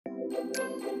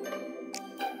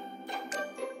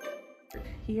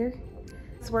Here,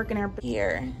 it's working our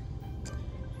here.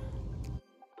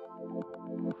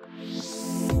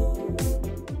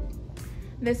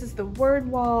 This is the word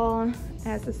wall,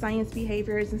 has the science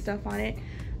behaviors and stuff on it.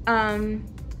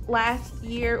 Last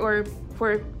year, or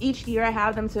for each year, I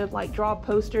have them to like draw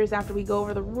posters after we go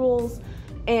over the rules,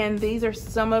 and these are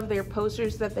some of their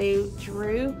posters that they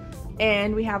drew.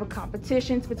 And we have a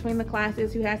competitions between the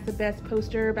classes who has the best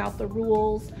poster about the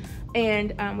rules,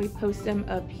 and we post them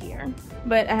up here.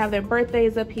 But I have their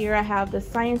birthdays up here. I have the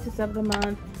scientists of the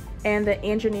month and the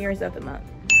engineers of the month.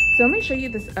 So let me show you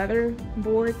this other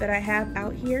board that I have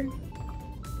out here.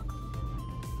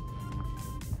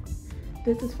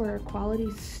 This is for our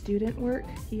quality student work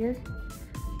here.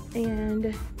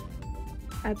 And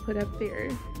I put up their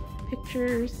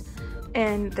pictures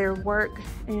and their work,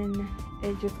 and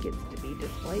it just gets to be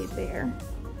displayed there.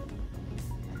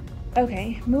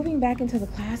 Okay, moving back into the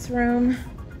classroom.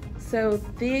 So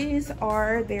these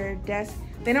are their desks.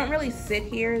 They don't really sit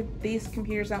here. These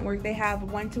computers don't work. They have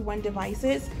one-to-one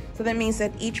devices. So that means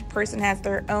that each person has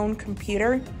their own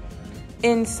computer.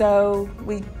 And so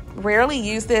we rarely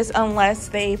use this unless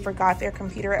they forgot their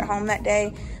computer at home that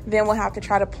day. Then we'll have to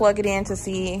try to plug it in to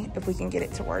see if we can get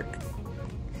it to work.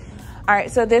 All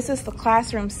right, so this is the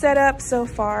classroom setup so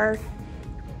far.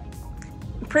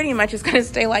 Pretty much it's gonna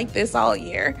stay like this all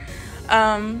year.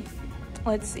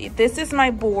 Let's see, this is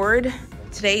my board.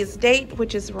 Today's date,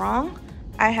 which is wrong.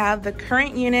 I have the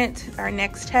current unit, our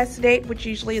next test date, which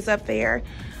usually is up there.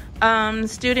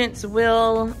 Students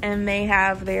will, and they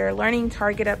have their learning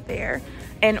target up there.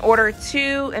 And order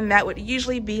 2, and that would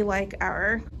usually be like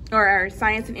our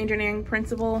science and engineering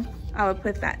principle. I would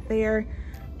put that there.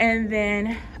 And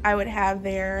then I would have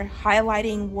their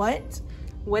highlighting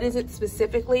what is it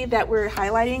specifically that we're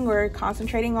highlighting or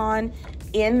concentrating on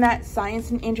in that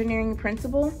science and engineering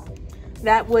principle.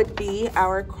 That would be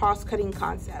our cross-cutting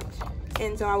concept.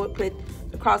 And so I would put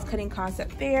the cross-cutting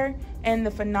concept there and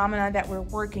the phenomena that we're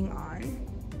working on.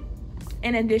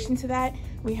 In addition to that,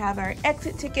 we have our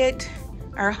exit ticket,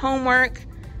 our homework,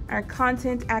 our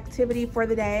content activity for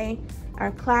the day,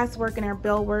 our classwork and our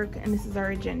bell work, and this is our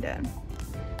agenda.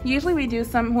 Usually we do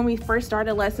when we first start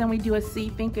a lesson, we do a see,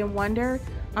 think, and wonder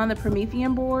on the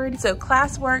Promethean board. So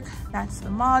classwork, that's the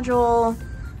module.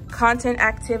 Content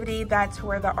activity, that's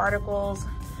where the articles,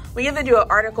 we either do an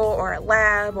article or a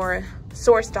lab or a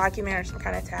source document or some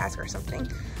kind of task or something.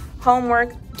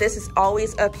 Homework, this is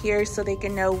always up here so they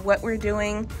can know what we're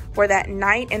doing for that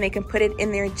night, and they can put it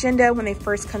in their agenda when they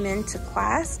first come into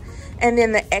class. And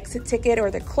then the exit ticket or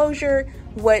the closure,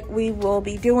 what we will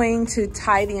be doing to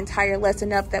tie the entire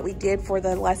lesson up that we did for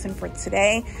the lesson for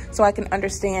today, so I can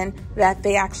understand that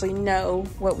they actually know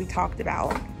what we talked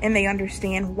about and they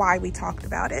understand why we talked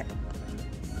about it.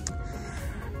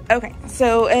 Okay,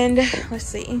 so, and let's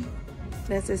see,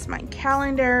 this is my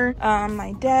calendar,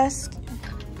 my desk.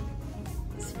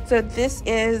 So this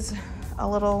is a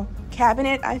little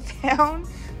cabinet I found.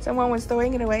 Someone was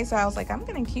throwing it away, so I was like, I'm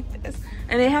gonna keep this.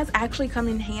 And it has actually come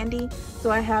in handy.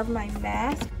 So I have my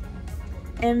mask,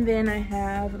 and then I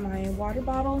have my water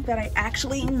bottle that I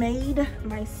actually made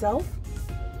myself.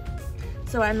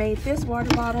 So I made this water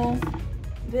bottle.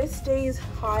 This stays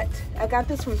hot. I got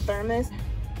this from Thermos.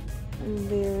 And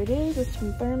there it is, it's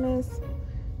from Thermos.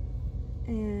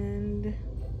 And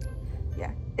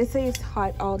yeah, it stays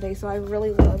hot all day. So I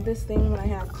really love this thing when I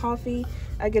have coffee.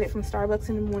 I get it from Starbucks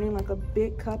in the morning, like a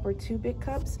big cup or 2 big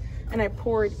cups, and I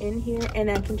pour it in here and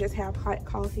I can just have hot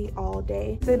coffee all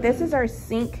day. So this is our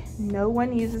sink. No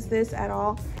one uses this at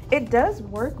all. It does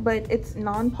work, but it's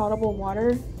non-potable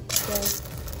water. So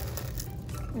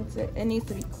that's it. It needs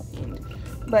to be cleaned.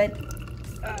 But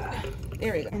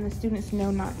there we go. And the students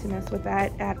know not to mess with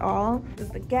that at all. This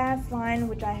is the gas line,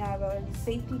 which I have a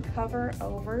safety cover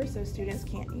over, so students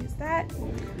can't use that.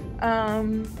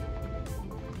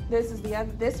 This is the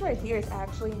other, this right here is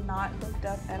actually not hooked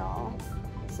up at all.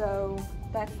 So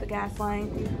that's the gas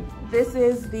line. This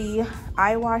is the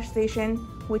eye wash station,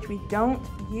 which we don't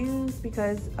use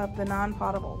because of the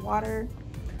non-potable water.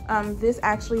 This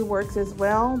actually works as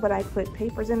well, but I put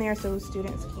papers in there so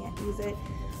students can't use it.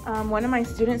 One of my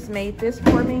students made this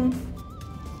for me.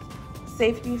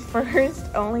 Safety first,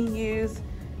 only use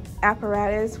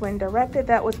apparatus when directed.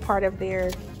 That was part of their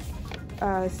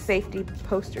safety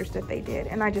posters that they did,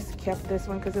 and I just kept this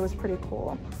one because it was pretty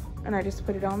cool, and I just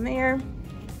put it on there.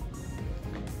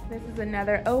 This is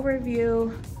another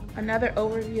overview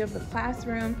of the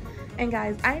classroom. And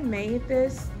guys, I made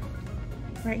this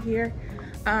right here.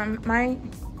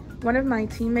 One of my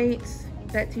teammates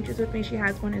that teaches with me, she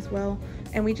has one as well,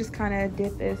 and we just kind of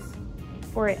did this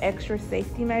for an extra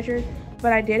safety measure,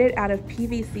 but I did it out of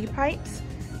PVC pipes.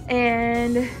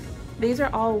 And these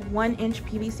are all 1-inch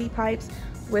PVC pipes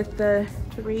with the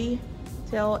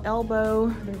 3-tail elbow,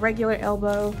 the regular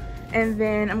elbow, and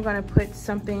then I'm gonna put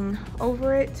something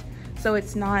over it so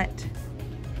it's not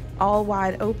all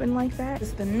wide open like that. This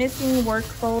is the missing work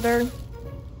folder.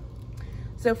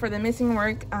 So for the missing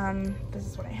work, this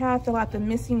is what I have. Fill out the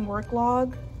missing work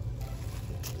log.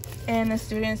 And the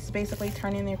students basically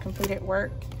turn in their completed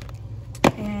work.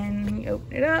 And you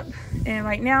open it up. And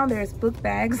right now there's book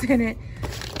bags in it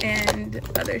and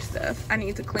other stuff. I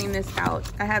need to clean this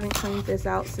out. I haven't cleaned this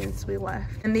out since we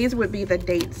left. And these would be the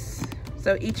dates.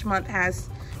 So each month has,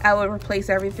 I would replace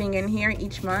everything in here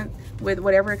each month with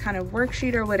whatever kind of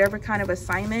worksheet or whatever kind of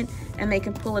assignment, and they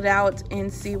can pull it out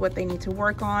and see what they need to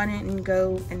work on it and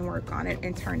go and work on it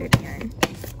and turn it in.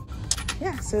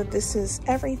 Yeah, so this is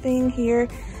everything here.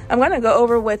 I'm gonna go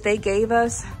over what they gave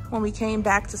us when we came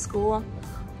back to school.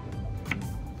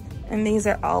 And these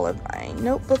are all of my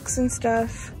notebooks and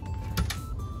stuff.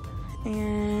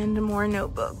 And more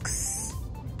notebooks.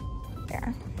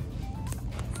 There.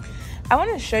 I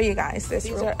wanna show you guys this.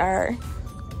 These are our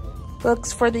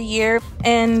books for the year.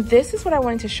 And this is what I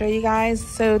wanted to show you guys.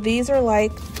 So these are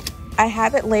like, I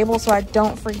have it labeled so I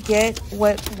don't forget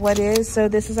what is. So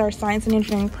this is our science and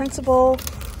engineering principle.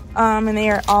 And they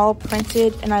are all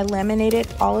printed, and I laminated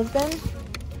all of them.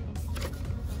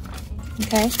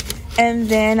 Okay. And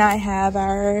then I have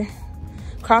our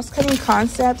cross-cutting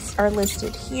concepts are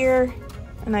listed here.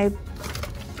 And I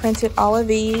printed all of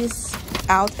these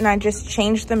out, and I just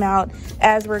changed them out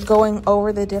as we're going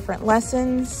over the different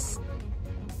lessons.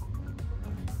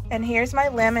 And here's my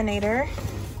laminator.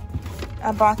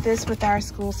 I bought this with our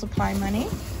school supply money.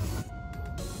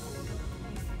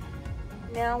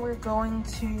 Now we're going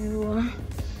to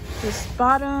this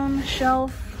bottom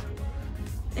shelf,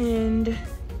 and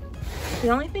the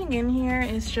only thing in here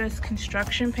is just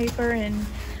construction paper and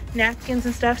napkins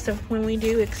and stuff, so when we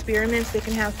do experiments they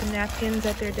can have some napkins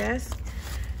at their desk.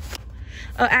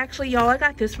 Actually, y'all, I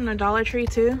got this from the Dollar Tree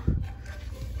too,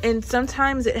 and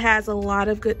sometimes it has a lot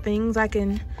of good things. I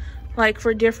can, like,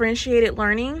 for differentiated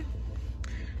learning,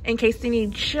 in case they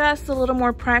need just a little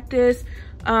more practice,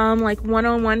 like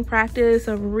one-on-one practice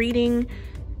of reading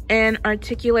and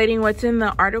articulating what's in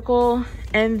the article,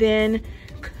 and then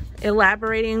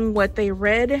elaborating what they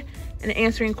read and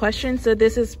answering questions. So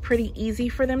this is pretty easy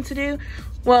for them to do.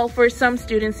 Well, for some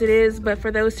students it is, but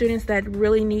for those students that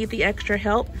really need the extra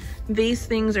help, these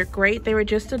things are great. They were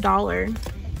just $1.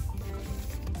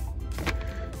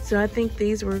 So I think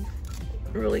these were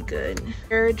really good.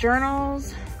 Their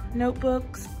journals,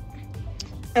 notebooks.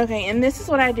 Okay, and this is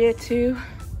what I did too.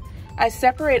 I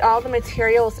separate all the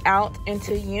materials out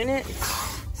into units.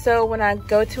 So when I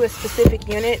go to a specific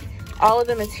unit, all of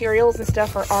the materials and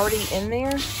stuff are already in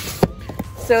there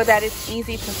so that it's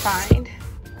easy to find.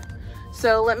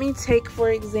 So let me take,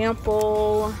 for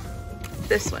example,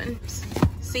 this one,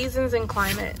 Seasons and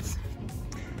Climates.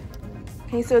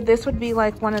 Okay, so this would be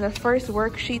like one of the first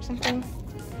worksheets and things.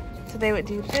 So they would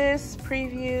do this,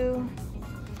 preview,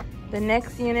 the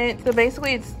next unit. So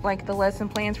basically it's like the lesson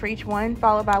plans for each one,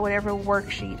 followed by whatever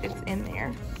worksheet is in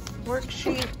there.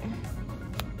 Worksheet.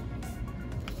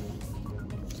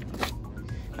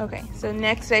 Okay, so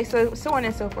next day, so on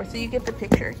and so forth. So you get the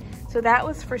picture. So that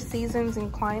was for Seasons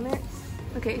and Climates.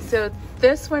 Okay, so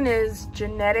this one is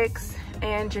genetics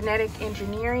and genetic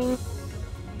engineering.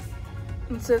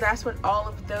 And so that's what all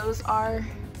of those are,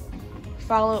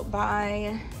 followed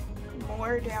by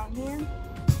more down here.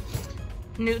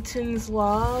 Newton's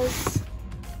laws,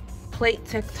 plate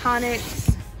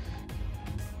tectonics.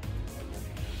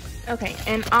 Okay,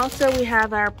 and also we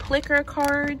have our Plicker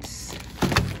cards.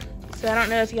 So I don't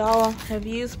know if y'all have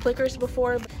used Plickers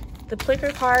before, but the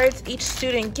Plicker cards, each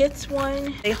student gets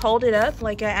one. They hold it up,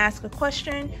 like I ask a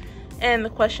question and the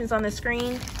question's on the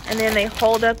screen, and then they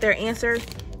hold up their answer.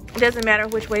 It doesn't matter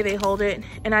which way they hold it.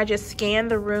 And I just scan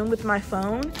the room with my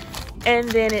phone, and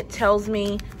then it tells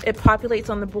me, it populates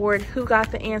on the board who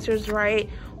got the answers right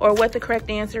or what the correct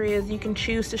answer is. You can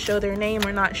choose to show their name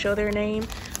or not show their name,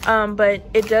 but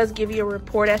it does give you a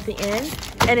report at the end,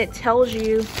 and it tells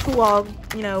you who all,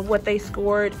 you know, what they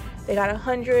scored. They got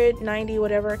 100, 90,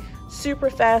 whatever. Super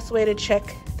fast way to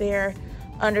check their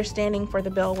understanding for the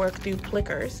bell work through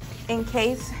Plickers. In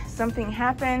case something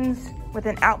happens with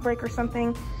an outbreak or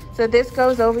something, so this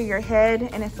goes over your head,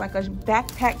 and it's like a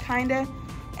backpack kinda,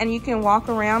 and you can walk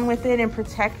around with it and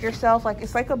protect yourself. Like,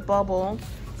 it's like a bubble.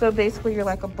 So basically you're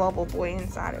like a bubble boy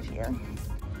inside of here.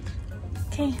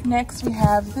 Okay, next we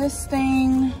have this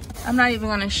thing. I'm not even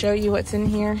gonna show you what's in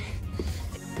here.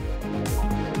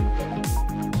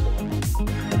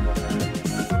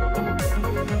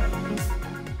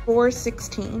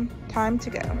 4:16. Time to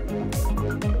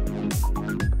go.